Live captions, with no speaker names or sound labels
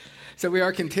So we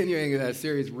are continuing a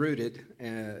series, Rooted.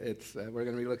 We're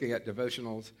going to be looking at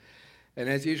devotionals. And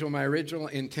as usual, my original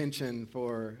intention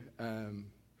for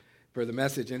the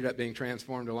message ended up being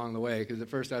transformed along the way, because at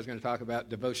first I was going to talk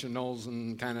about devotionals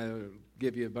and kind of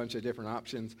give you a bunch of different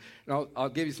options. And I'll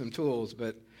give you some tools,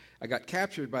 but I got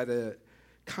captured by the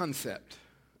concept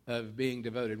of being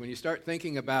devoted. When you start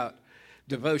thinking about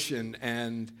devotion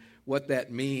and what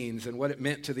that means and what it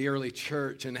meant to the early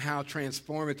church and how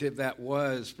transformative that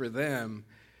was for them,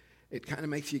 it kind of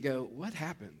makes you go, what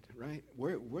happened, right?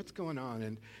 What's going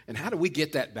on? And how do we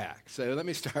get that back? So let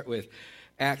me start with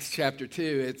Acts chapter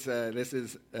 2. This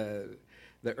is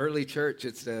the early church.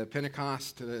 It's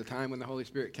Pentecost, the time when the Holy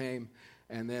Spirit came.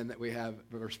 And then we have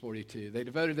verse 42. They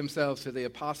devoted themselves to the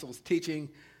apostles' teaching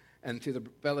and to the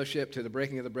fellowship, to the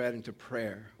breaking of the bread, and to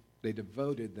prayer. They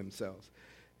devoted themselves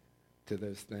to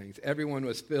those things. Everyone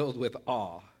was filled with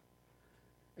awe,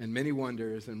 and many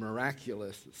wonders and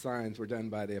miraculous signs were done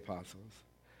by the apostles.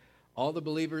 All the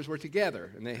believers were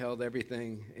together, and they held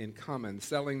everything in common.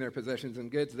 Selling their possessions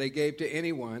and goods, they gave to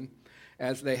anyone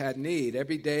as they had need.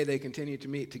 Every day they continued to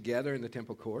meet together in the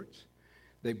temple courts.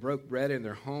 They broke bread in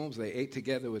their homes. They ate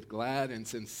together with glad and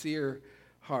sincere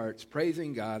hearts,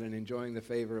 praising God and enjoying the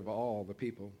favor of all the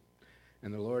people.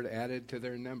 And the Lord added to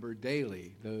their number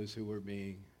daily those who were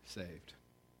being saved.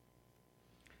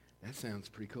 That sounds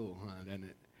pretty cool, huh, doesn't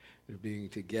it? They're being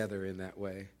together in that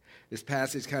way. This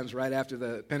passage comes right after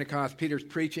the Pentecost. Peter's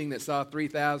preaching that saw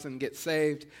 3,000 get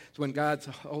saved. It's when God's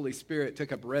Holy Spirit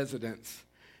took up residence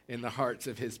in the hearts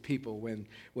of his people, when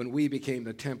we became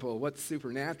the temple. What's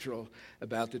supernatural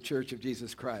about the Church of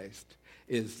Jesus Christ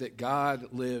is that God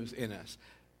lives in us.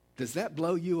 Does that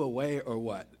blow you away or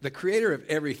what? The creator of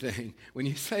everything, when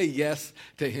you say yes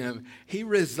to him, he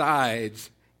resides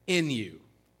in you.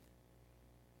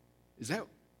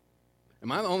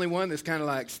 Am I the only one that's kind of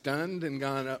like stunned and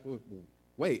gone,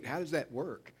 wait, how does that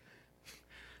work?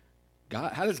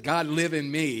 How does God live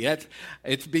in me?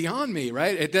 It's beyond me,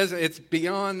 right? It's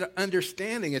beyond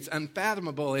understanding. It's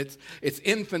unfathomable. It's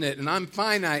infinite, and I'm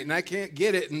finite, and I can't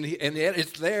get it, and yet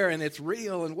it's there, and it's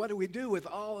real. And what do we do with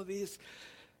all of these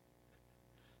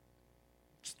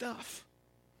stuff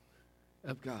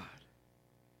of God?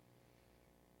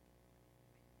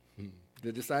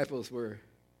 The disciples were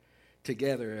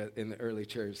together in the early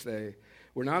church. They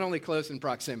were not only close in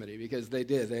proximity, because they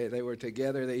did. They were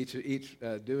together, they each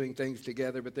doing things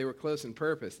together, but they were close in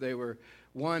purpose. They were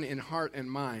one in heart and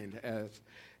mind,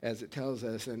 as it tells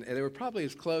us. And they were probably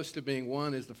as close to being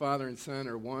one as the Father and Son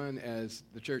are one as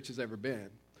the church has ever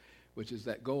been, which is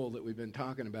that goal that we've been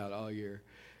talking about all year.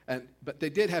 But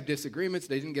they did have disagreements.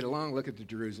 They didn't get along. Look at the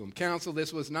Jerusalem Council.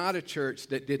 This was not a church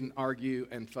that didn't argue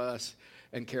and fuss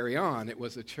and carry on. It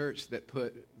was a church that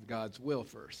put God's will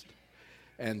first.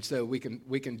 And so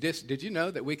did you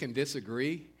know that we can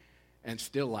disagree and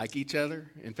still like each other?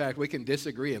 In fact, we can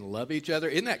disagree and love each other.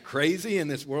 Isn't that crazy in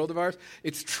this world of ours?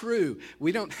 It's true.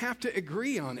 We don't have to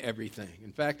agree on everything.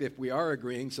 In fact, if we are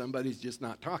agreeing, somebody's just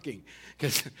not talking,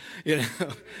 because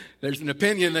there's an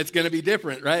opinion that's going to be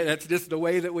different, right? That's just the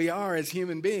way that we are as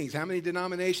human beings. How many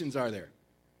denominations are there?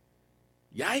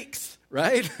 Yikes,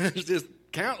 right? It's just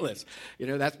countless.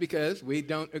 That's because we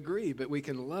don't agree, but we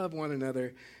can love one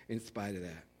another in spite of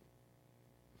that.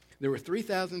 There were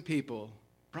 3,000 people.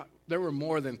 There were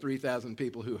more than 3,000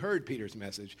 people who heard Peter's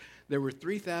message. There were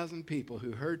 3,000 people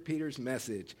who heard Peter's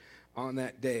message on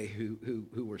that day who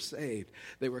were saved.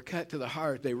 They were cut to the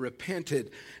heart. They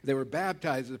repented. They were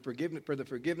baptized for the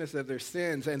forgiveness of their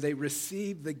sins, and they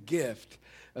received the gift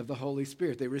of the Holy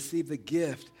Spirit. They received the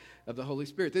gift of the Holy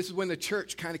Spirit. This is when the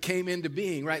church kind of came into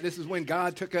being, right? This is when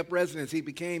God took up residence. We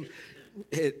became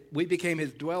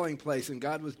his dwelling place, and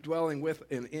God was dwelling with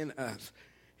and in us.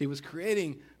 He was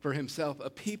creating for himself a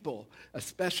people, a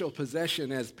special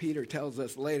possession, as Peter tells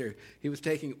us later. He was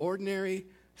taking ordinary,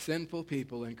 sinful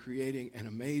people and creating an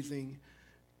amazing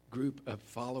group of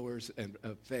followers and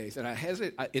of faith. And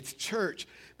it's church,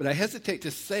 but I hesitate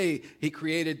to say he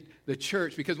created the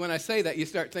church, because when I say that, you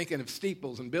start thinking of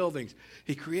steeples and buildings.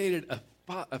 He created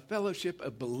a fellowship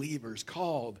of believers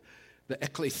called the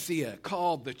ecclesia,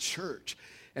 called the church.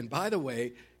 And by the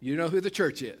way, you know who the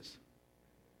church is.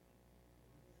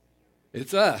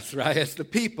 It's us, right? It's the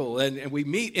people, and we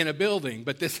meet in a building,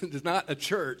 but this is not a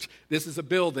church. This is a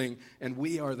building, and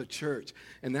we are the church.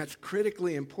 And that's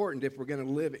critically important if we're going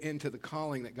to live into the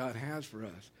calling that God has for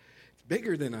us. It's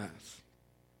bigger than us.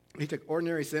 He took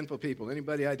ordinary sinful people.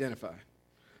 Anybody identify?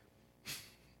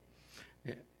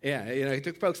 Yeah, he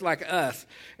took folks like us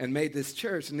and made this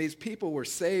church. And these people were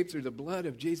saved through the blood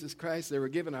of Jesus Christ. They were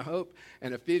given a hope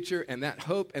and a future. And that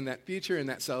hope and that future and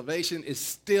that salvation is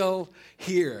still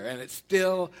here. And it's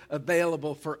still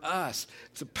available for us.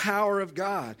 It's the power of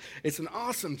God. It's an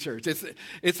awesome church.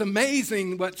 It's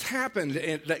amazing what's happened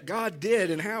and that God did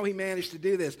and how he managed to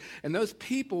do this. And those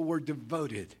people were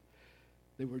devoted.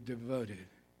 They were devoted.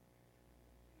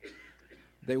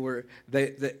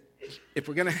 If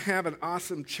we're going to have an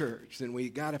awesome church, then we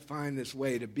got to find this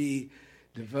way to be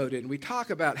devoted. And we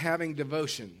talk about having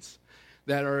devotions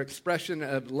that are expression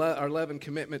of our love and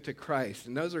commitment to Christ.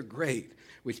 And those are great.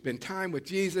 We spend time with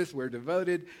Jesus. We're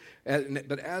devoted.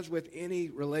 But as with any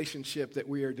relationship that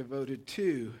we are devoted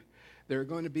to, there are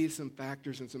going to be some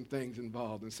factors and some things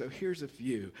involved. And so here's a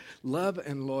few. Love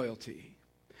and loyalty.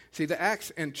 See, the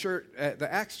Acts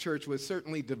church was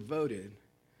certainly devoted.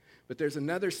 But there's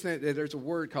a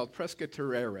word called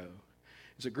presbytereo.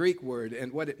 It's a Greek word,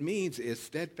 and what it means is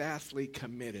steadfastly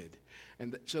committed.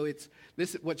 And so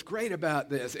what's great about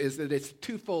this is that it's a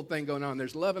twofold thing going on.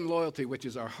 There's love and loyalty, which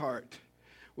is our heart.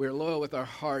 We're loyal with our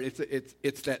heart.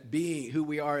 It's that being, who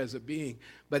we are as a being.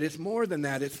 But it's more than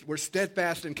that. We're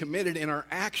steadfast and committed in our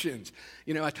actions.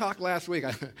 I talked last week.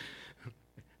 That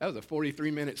was a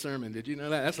 43-minute sermon. Did you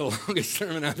know that? That's the longest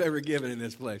sermon I've ever given in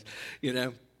this place.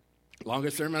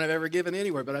 Longest sermon I've ever given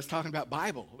anywhere, but I was talking about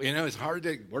Bible. It's hard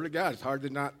to, Word of God, it's hard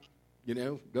to not,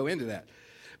 go into that.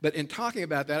 But in talking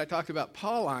about that, I talked about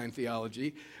Pauline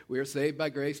theology. We are saved by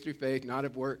grace through faith, not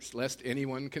of works, lest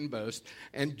anyone can boast.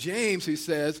 And James, who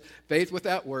says, faith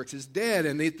without works is dead,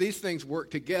 and these things work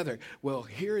together. Well,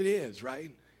 here it is,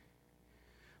 right?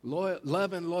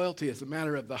 Love and loyalty is a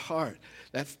matter of the heart.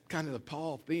 That's kind of the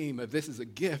Paul theme of this is a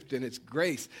gift and it's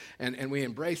grace, and we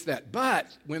embrace that.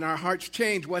 But when our hearts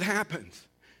change, what happens?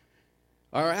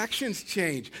 Our actions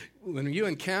change. When you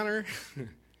encounter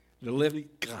the living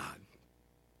God,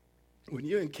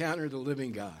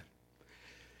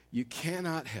 you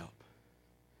cannot help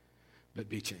but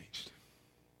be changed.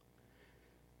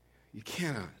 You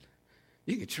cannot.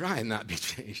 You can try and not be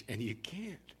changed, and you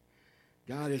can't.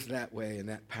 God is that way and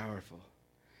that powerful.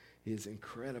 He is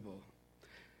incredible.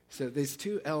 So these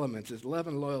two elements is love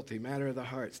and loyalty, matter of the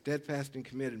heart, steadfast and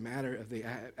committed, matter of the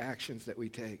actions that we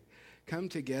take, come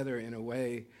together in a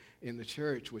way in the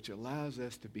church which allows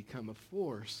us to become a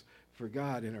force for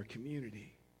God in our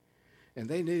community. And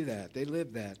they knew that. They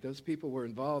lived that. Those people were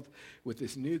involved with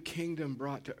this new kingdom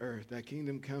brought to earth. That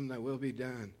kingdom come, that will be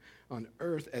done on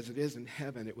earth as it is in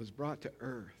heaven. It was brought to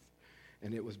earth.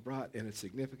 And it was brought in a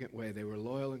significant way. They were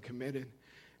loyal and committed,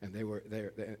 and they were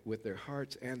there with their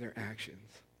hearts and their actions.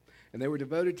 And they were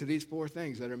devoted to these four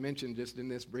things that are mentioned just in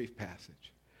this brief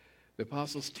passage. The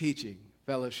apostles' teaching,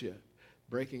 fellowship,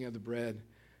 breaking of the bread,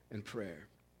 and prayer.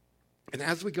 And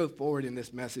as we go forward in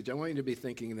this message, I want you to be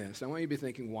thinking this. I want you to be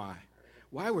thinking why.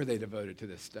 Why were they devoted to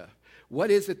this stuff? What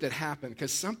is it that happened?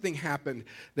 Because something happened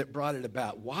that brought it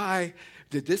about. Why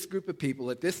did this group of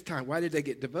people at this time, why did they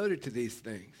get devoted to these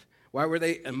things? Why were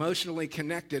they emotionally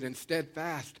connected and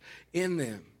steadfast in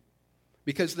them?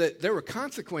 Because there were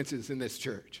consequences in this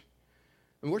church.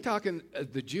 And we're talking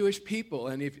the Jewish people,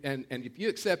 and if you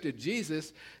accepted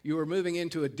Jesus, you were moving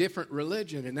into a different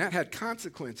religion, and that had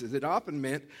consequences. It often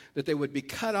meant that they would be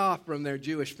cut off from their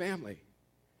Jewish family.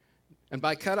 And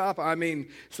by cut off, I mean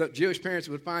so Jewish parents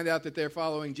would find out that they're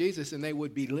following Jesus, and they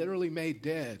would be literally made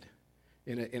dead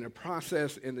in a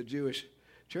process in the Jewish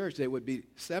church. They would be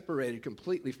separated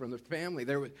completely from the family.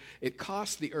 It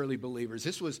cost the early believers.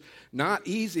 This was not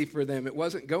easy for them. It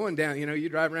wasn't going down. You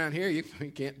drive around here, you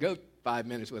can't go 5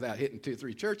 minutes without hitting 2 or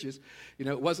 3 churches.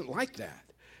 It wasn't like that.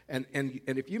 And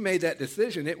if you made that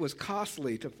decision, it was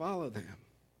costly to follow them.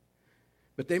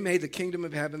 But they made the kingdom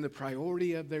of heaven the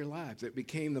priority of their lives. It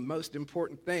became the most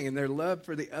important thing, and their love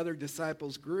for the other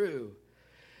disciples grew.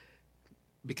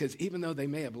 Because even though they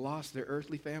may have lost their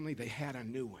earthly family, they had a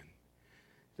new one.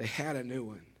 They had a new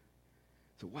one.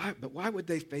 So why would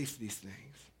they face these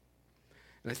things?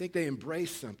 And I think they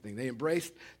embraced something. They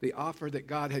embraced the offer that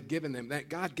God had given them. That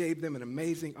God gave them an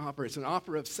amazing offer. It's an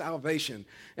offer of salvation.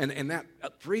 And that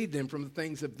freed them from the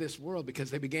things of this world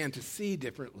because they began to see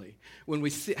differently. When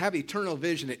we have eternal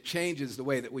vision, it changes the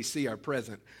way that we see our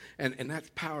present. And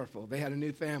that's powerful. They had a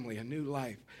new family, a new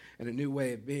life, and a new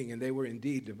way of being. And they were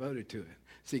indeed devoted to it.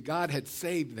 See, God had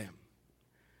saved them.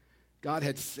 God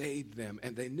had saved them,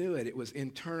 and they knew it. It was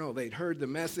internal. They'd heard the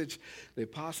message, the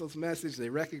apostles' message. They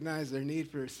recognized their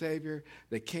need for a Savior.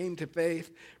 They came to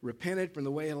faith, repented from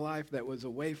the way of life that was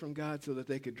away from God so that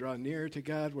they could draw nearer to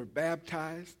God, were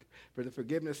baptized for the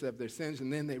forgiveness of their sins,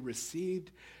 and then they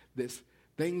received this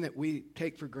thing that we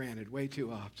take for granted way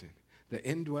too often, The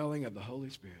indwelling of the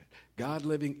Holy Spirit. God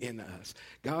living in us.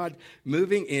 God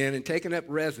moving in and taking up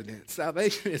residence.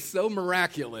 Salvation is so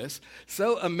miraculous,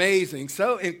 so amazing,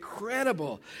 so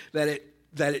incredible that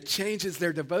it changes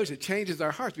their devotion. It changes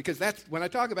our hearts. Because that's when I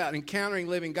talk about encountering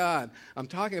living God, I'm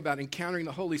talking about encountering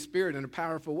the Holy Spirit in a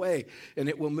powerful way. And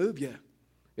it will move you.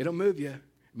 It'll move you. It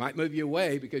might move you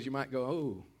away because you might go,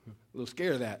 oh, a little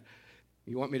scared of that.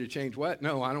 You want me to change what?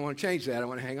 No, I don't want to change that. I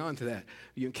want to hang on to that.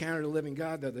 You encounter the living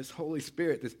God, though, this Holy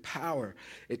Spirit, this power.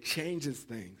 It changes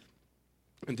things.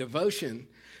 And devotion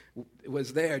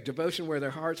was there. Devotion where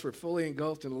their hearts were fully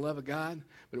engulfed in the love of God.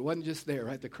 But it wasn't just there,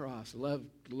 right? The cross. Love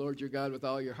the Lord your God with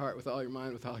all your heart, with all your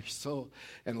mind, with all your soul.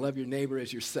 And love your neighbor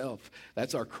as yourself.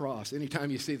 That's our cross. Anytime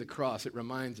you see the cross, it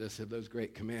reminds us of those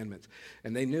great commandments.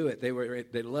 And they knew it. They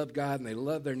loved God and they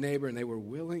loved their neighbor. And they were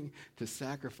willing to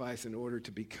sacrifice in order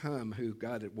to become who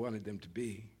God had wanted them to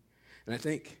be. And I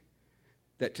think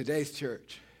that today's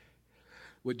church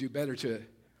would do better if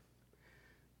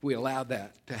we allowed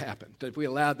that to happen, if we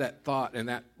allowed that thought and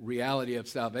that reality of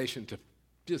salvation to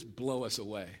just blow us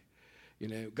away. You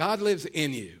know, God lives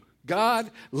in you.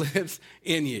 God lives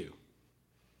in you.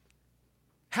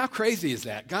 How crazy is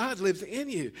that? God lives in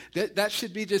you. That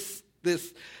should be just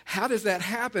this. How does that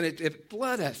happen? It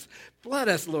flood us. Flood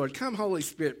us, Lord. Come, Holy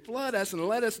Spirit. Flood us and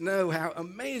let us know how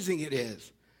amazing it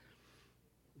is.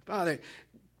 Father,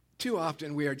 too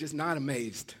often we are just not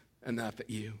amazed enough at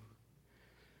you.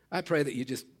 I pray that you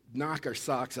just knock our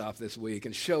socks off this week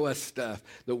and show us stuff,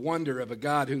 the wonder of a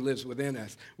God who lives within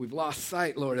us. We've lost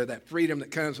sight, Lord, of that freedom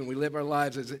that comes when we live our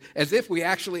lives as if we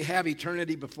actually have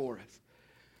eternity before us,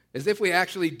 as if we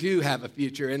actually do have a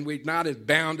future and we're not as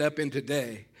bound up in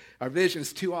today. Our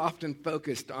vision's too often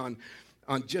focused on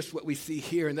just what we see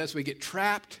here, and thus we get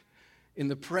trapped in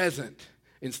the present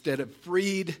instead of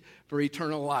freed for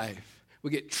eternal life.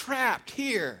 We get trapped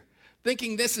here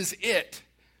thinking this is it.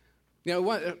 You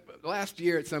know, last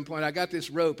year at some point, I got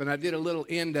this rope, and I did a little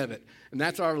end of it, and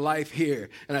that's our life here.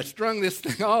 And I strung this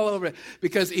thing all over it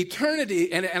because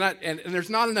eternity, and there's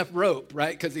not enough rope,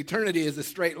 right? Because eternity is a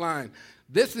straight line.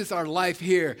 This is our life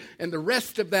here, and the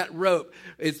rest of that rope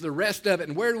is the rest of it.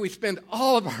 And where do we spend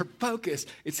all of our focus?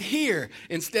 It's here,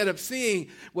 instead of seeing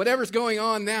whatever's going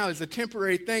on now is a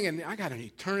temporary thing, and I got an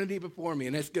eternity before me,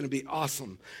 and it's going to be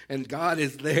awesome, and God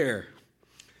is there.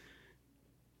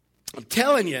 I'm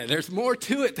telling you, there's more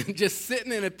to it than just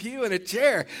sitting in a pew in a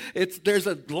chair. There's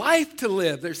a life to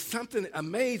live. There's something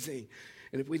amazing.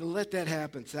 And if we let that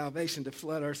happen, salvation to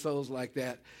flood our souls like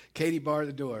that, Katie, bar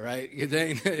the door, right?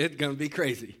 It's going to be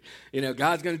crazy. You know,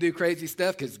 God's going to do crazy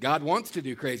stuff because God wants to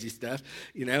do crazy stuff,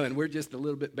 you know, and we're just a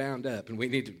little bit bound up. And we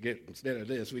need to get, instead of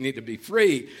this, we need to be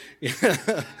free.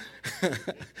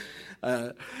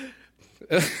 I'm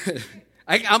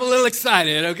a little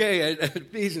excited, okay?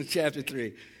 Ephesians chapter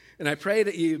 3. And I pray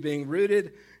that you, being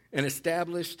rooted and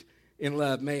established in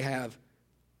love, may have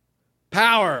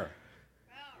power.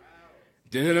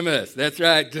 Dunamis, that's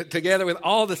right. Together with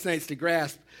all the saints to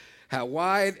grasp how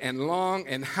wide and long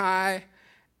and high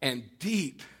and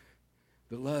deep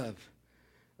the love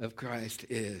of Christ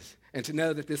is. And to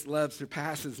know that this love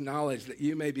surpasses knowledge, that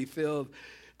you may be filled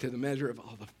to the measure of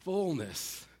all the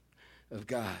fullness of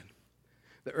God.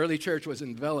 The early church was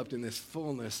enveloped in this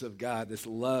fullness of God, this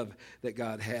love that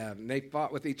God had. And they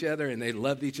fought with each other, and they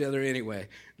loved each other anyway.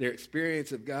 Their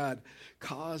experience of God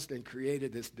caused and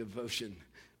created this devotion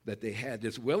that they had,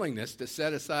 this willingness to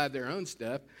set aside their own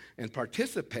stuff and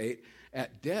participate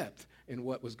at depth in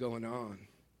what was going on.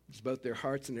 It's both their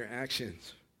hearts and their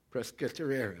actions.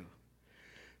 Presbyterero.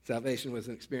 Salvation was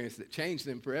an experience that changed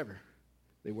them forever.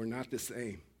 They were not the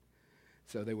same.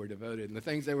 So they were devoted. And the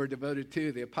things they were devoted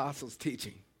to, the apostles'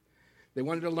 teaching. They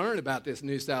wanted to learn about this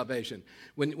new salvation.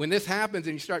 When this happens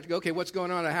and you start to go, okay, what's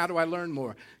going on? How do I learn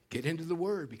more? Get into the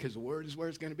Word, because the Word is where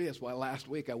it's going to be. That's why last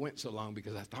week I went so long,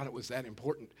 because I thought it was that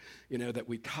important, you know, that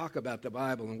we talk about the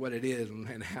Bible and what it is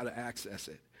and how to access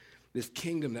it. This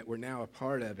kingdom that we're now a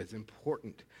part of is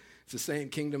important. It's the same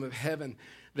kingdom of heaven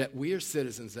that we are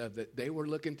citizens of, that they were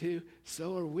looking to.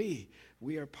 So are we.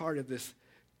 We are part of this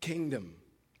kingdom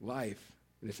life.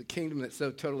 And it's a kingdom that's so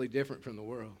totally different from the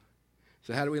world.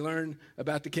 So how do we learn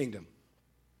about the kingdom?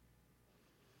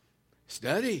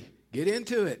 Study. Get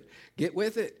into it. Get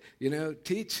with it. You know,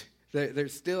 teach.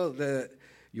 There's still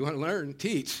you want to learn,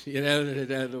 teach. You know,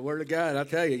 the Word of God. I'll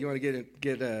tell you, you want to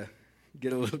get a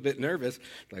little bit nervous.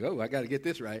 It's like, oh, I got to get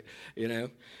this right. You know,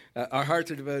 our hearts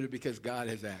are devoted because God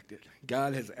has acted.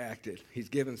 God has acted. He's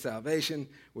given salvation.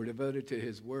 We're devoted to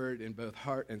His Word in both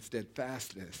heart and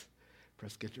steadfastness.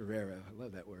 Presbyterero. I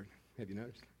love that word. Have you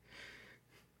noticed?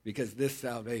 Because this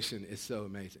salvation is so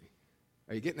amazing.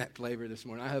 Are you getting that flavor this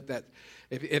morning? I hope that,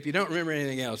 if you don't remember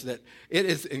anything else, that it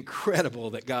is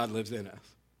incredible that God lives in us.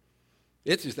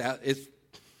 It's just out, it's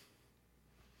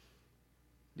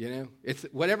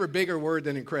whatever bigger word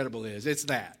than incredible is, it's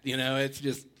that. It's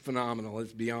just phenomenal.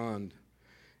 It's beyond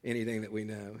anything that we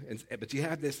know. But you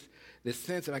have this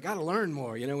sense of, I got to learn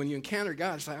more. When you encounter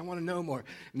God, it's like, I want to know more.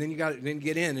 And then you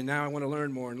get in, and now I want to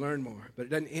learn more and learn more. But it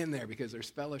doesn't end there, because there's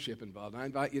fellowship involved. And I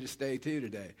invite you to stay too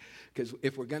today, because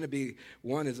if we're going to be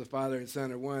one as a father and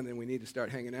son are one, then we need to start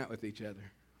hanging out with each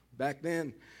other. Back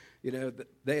then,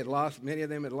 many of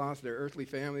them had lost their earthly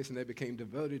families, and they became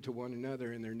devoted to one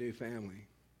another in their new family.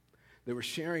 They were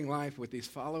sharing life with these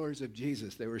followers of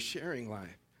Jesus. They were sharing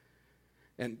life.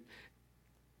 And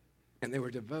they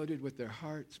were devoted with their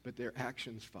hearts, but their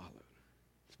actions followed.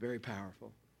 It's very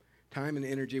powerful. Time and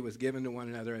energy was given to one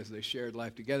another as they shared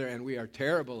life together, and we are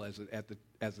terrible as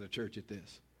a church at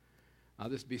this. I'll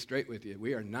just be straight with you.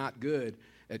 We are not good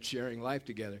at sharing life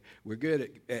together. We're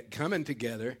good at coming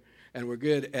together, and we're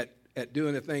good at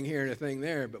doing a thing here and a thing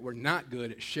there, but we're not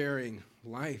good at sharing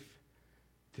life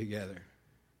together.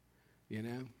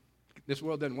 This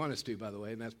world doesn't want us to, by the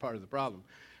way, and that's part of the problem.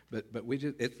 But we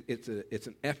just it's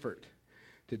an effort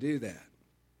to do that.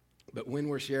 But when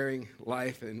we're sharing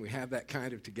life and we have that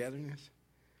kind of togetherness,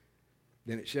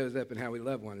 then it shows up in how we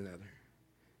love one another.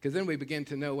 Because then we begin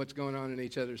to know what's going on in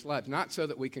each other's lives, not so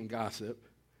that we can gossip,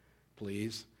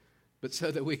 please, but so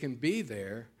that we can be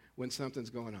there when something's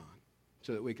going on,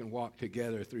 so that we can walk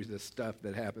together through the stuff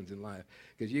that happens in life.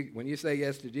 Because when you say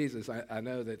yes to Jesus, I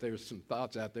know that there's some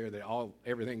thoughts out there that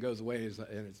everything goes away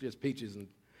and it's just peaches and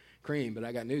cream, but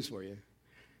I got news for you.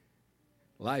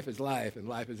 Life is life, and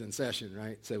life is in session,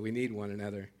 right? So we need one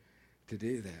another to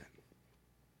do that.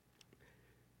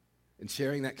 And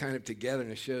sharing that kind of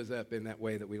togetherness shows up in that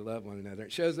way that we love one another.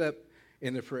 It shows up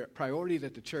in the priority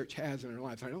that the church has in our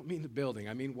lives. I don't mean the building.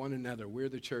 I mean one another. We're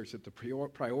the church, that the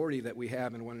priority that we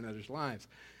have in one another's lives.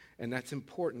 And that's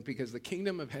important, because the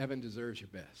kingdom of heaven deserves your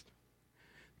best.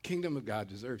 The kingdom of God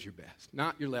deserves your best,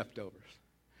 not your leftovers.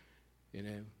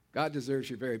 God deserves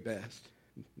your very best,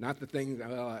 not the things,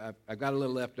 I've got a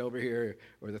little left over here,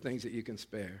 or the things that you can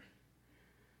spare.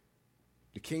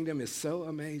 The kingdom is so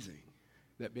amazing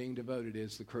that being devoted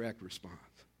is the correct response.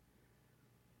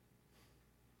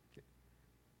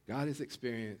 God is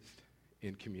experienced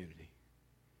in community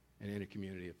and in a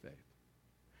community of faith.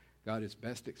 God is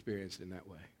best experienced in that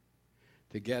way.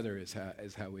 Together is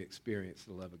how we experience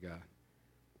the love of God.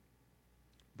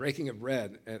 Breaking of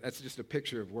bread, that's just a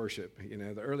picture of worship.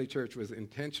 The early church was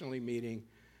intentionally meeting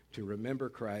to remember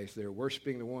Christ. They were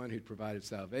worshiping the one who'd provided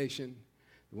salvation,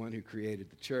 the one who created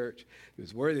the church. He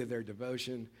was worthy of their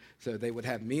devotion. So they would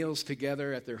have meals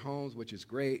together at their homes, which is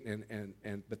great,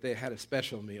 but they had a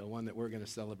special meal, one that we're going to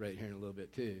celebrate here in a little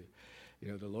bit too.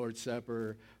 The Lord's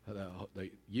Supper, the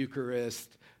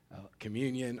Eucharist,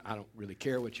 communion. I don't really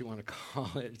care what you want to call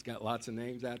it. It's got lots of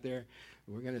names out there.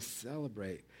 We're going to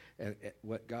celebrate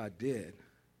what God did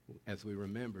as we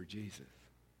remember Jesus.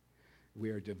 We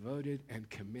are devoted and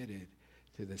committed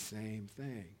to the same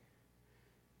thing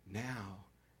now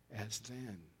as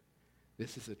then.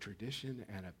 This is a tradition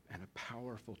and a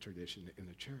powerful tradition in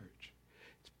the church.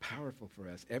 It's powerful for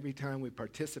us. Every time we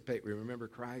participate, we remember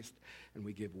Christ, and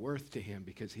we give worth to him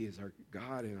because he is our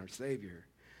God and our Savior.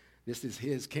 This is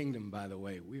his kingdom, by the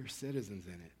way. We are citizens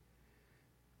in it.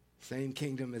 Same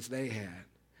kingdom as they had,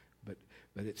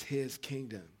 but it's his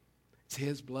kingdom. It's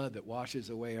his blood that washes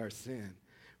away our sin.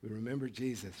 We remember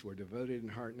Jesus. We're devoted in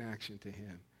heart and action to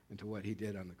him and to what he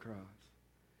did on the cross.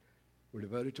 We're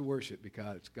devoted to worship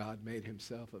because God made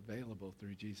himself available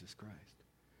through Jesus Christ.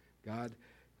 God,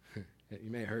 you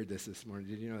may have heard this morning.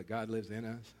 Did you know that God lives in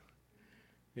us?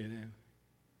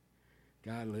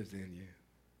 God lives in you.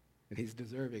 And he's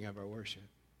deserving of our worship.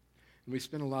 And we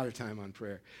spend a lot of time on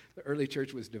prayer. The early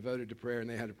church was devoted to prayer, and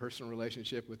they had a personal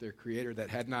relationship with their Creator that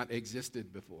had not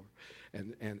existed before.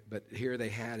 But here they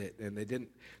had it, and they didn't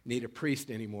need a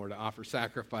priest anymore to offer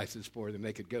sacrifices for them.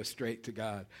 They could go straight to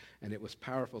God, and it was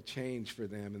powerful change for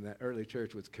them, and that early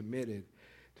church was committed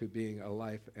to being a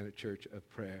life and a church of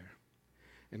prayer.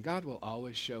 And God will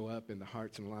always show up in the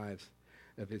hearts and lives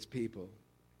of his people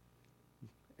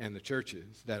and the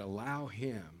churches that allow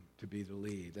him to be the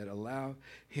lead, that allow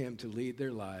him to lead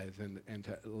their lives and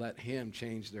to let him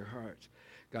change their hearts.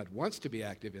 God wants to be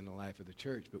active in the life of the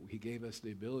church, but he gave us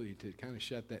the ability to kind of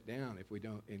shut that down if we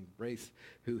don't embrace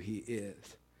who he is.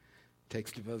 It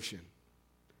takes devotion.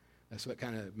 That's what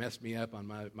kind of messed me up on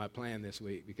my plan this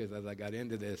week, because as I got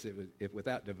into this, if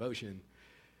without devotion,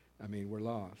 we're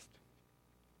lost.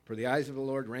 For the eyes of the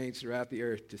Lord reigns throughout the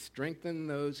earth to strengthen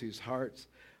those whose hearts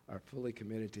are fully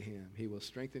committed to him. He will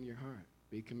strengthen your heart.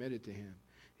 Be committed to him.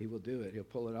 He will do it. He'll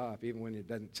pull it off, even when it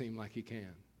doesn't seem like he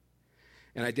can.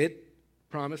 And I did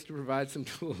promise to provide some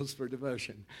tools for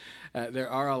devotion. There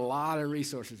are a lot of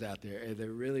resources out there. There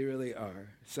really, really are.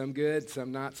 Some good,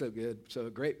 some not so good. So a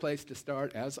great place to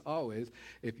start, as always,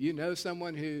 if you know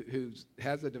someone who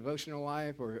has a devotional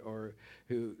life or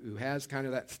who has kind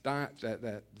of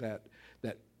that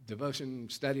devotion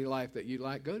study life that you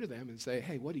like, go to them and say,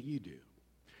 hey, what do you do?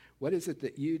 What is it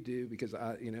that you do? Because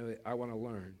I want to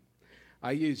learn.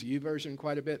 I use YouVersion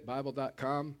quite a bit,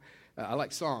 Bible.com. I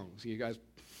like songs. You guys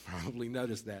probably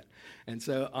noticed that. And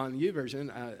so on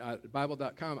YouVersion,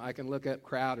 Bible.com, I can look up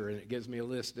Crowder, and it gives me a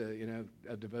list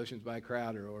of devotions by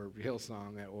Crowder or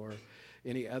Hillsong or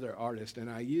any other artist, and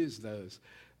I use those.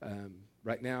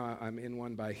 Right now, I'm in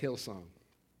one by Hillsong.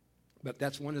 But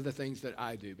that's one of the things that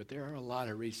I do. But there are a lot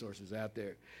of resources out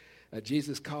there.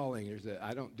 Jesus Calling,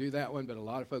 I don't do that one, but a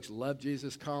lot of folks love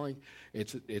Jesus Calling.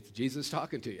 It's Jesus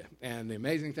talking to you. And the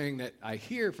amazing thing that I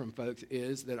hear from folks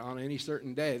is that on any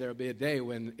certain day, there'll be a day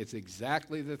when it's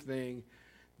exactly the thing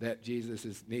that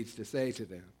Jesus needs to say to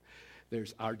them.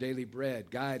 There's Our Daily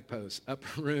Bread, guideposts,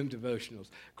 upper room devotionals.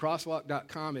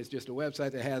 Crosswalk.com is just a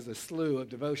website that has a slew of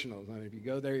devotionals. I mean, if you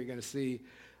go there, you're going to see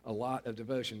a lot of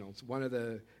devotionals. One of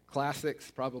the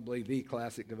classics, probably the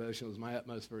classic devotional, is My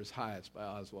Utmost for His Highest by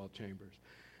Oswald Chambers.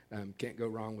 Can't go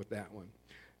wrong with that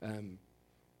one.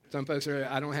 Some folks are,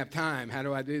 I don't have time. How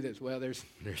do I do this? Well, there's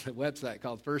a website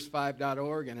called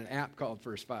first5.org and an app called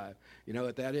First 5. You know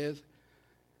what that is?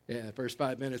 Yeah, the first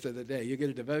 5 minutes of the day. You get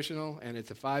a devotional, and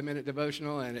it's a 5-minute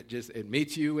devotional, and it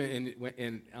meets you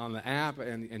on the app,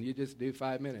 and you just do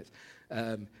 5 minutes.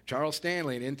 Charles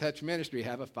Stanley and In Touch Ministry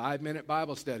have a 5-minute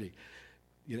Bible study.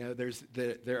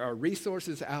 There are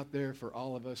resources out there for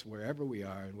all of us wherever we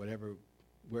are and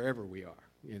wherever we are.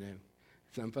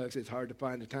 Some folks, it's hard to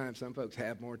find the time. Some folks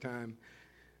have more time.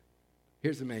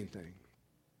 Here's the main thing.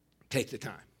 Take the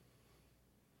time.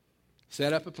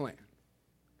 Set up a plan.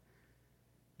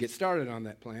 Get started on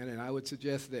that plan, and I would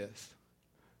suggest this.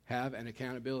 Have an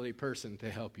accountability person to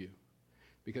help you.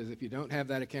 Because if you don't have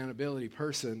that accountability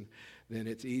person, then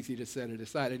it's easy to set it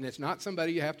aside. And it's not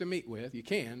somebody you have to meet with. You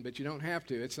can, but you don't have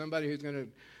to. It's somebody who's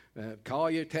going to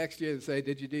call you, text you, and say,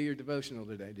 did you do your devotional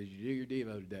today? Did you do your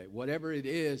Devo today? Whatever it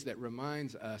is that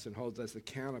reminds us and holds us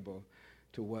accountable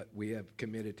to what we have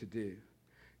committed to do.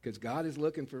 Because God is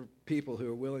looking for people who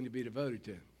are willing to be devoted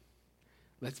to Him.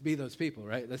 Let's be those people,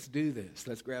 right? Let's do this.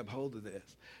 Let's grab hold of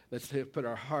this. Let's put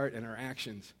our heart and our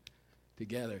actions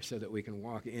together so that we can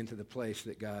walk into the place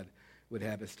that God would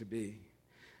have us to be.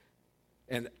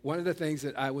 And one of the things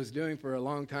that I was doing for a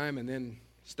long time and then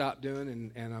stopped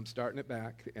doing, and I'm starting it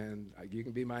back, and you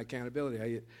can be my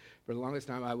accountability. For the longest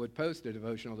time, I would post a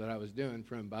devotional that I was doing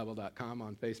from Bible.com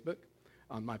on Facebook,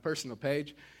 on my personal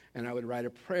page, and I would write a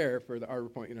prayer for the Arbor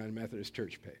Point United Methodist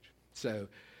Church page. So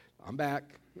I'm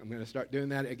back. I'm going to start doing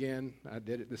that again. I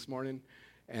did it this morning.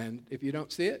 And if you don't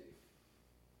see it,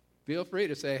 feel free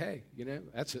to say, hey,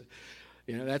 that's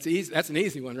easy. That's an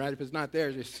easy one, right? If it's not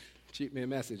there, just shoot me a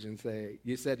message and say,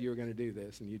 you said you were going to do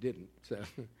this, and you didn't. So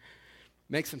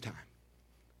make some time.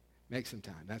 Make some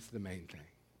time. That's the main thing.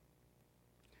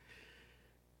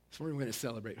 So we're going to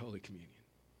celebrate Holy Communion.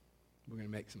 We're going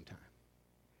to make some time.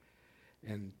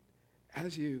 And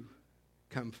as you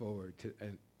come forward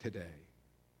today,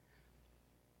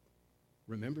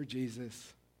 remember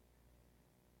Jesus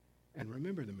and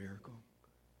remember the miracle.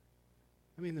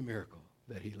 I mean the miracle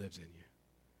that He lives in you.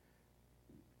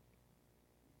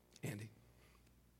 Andy?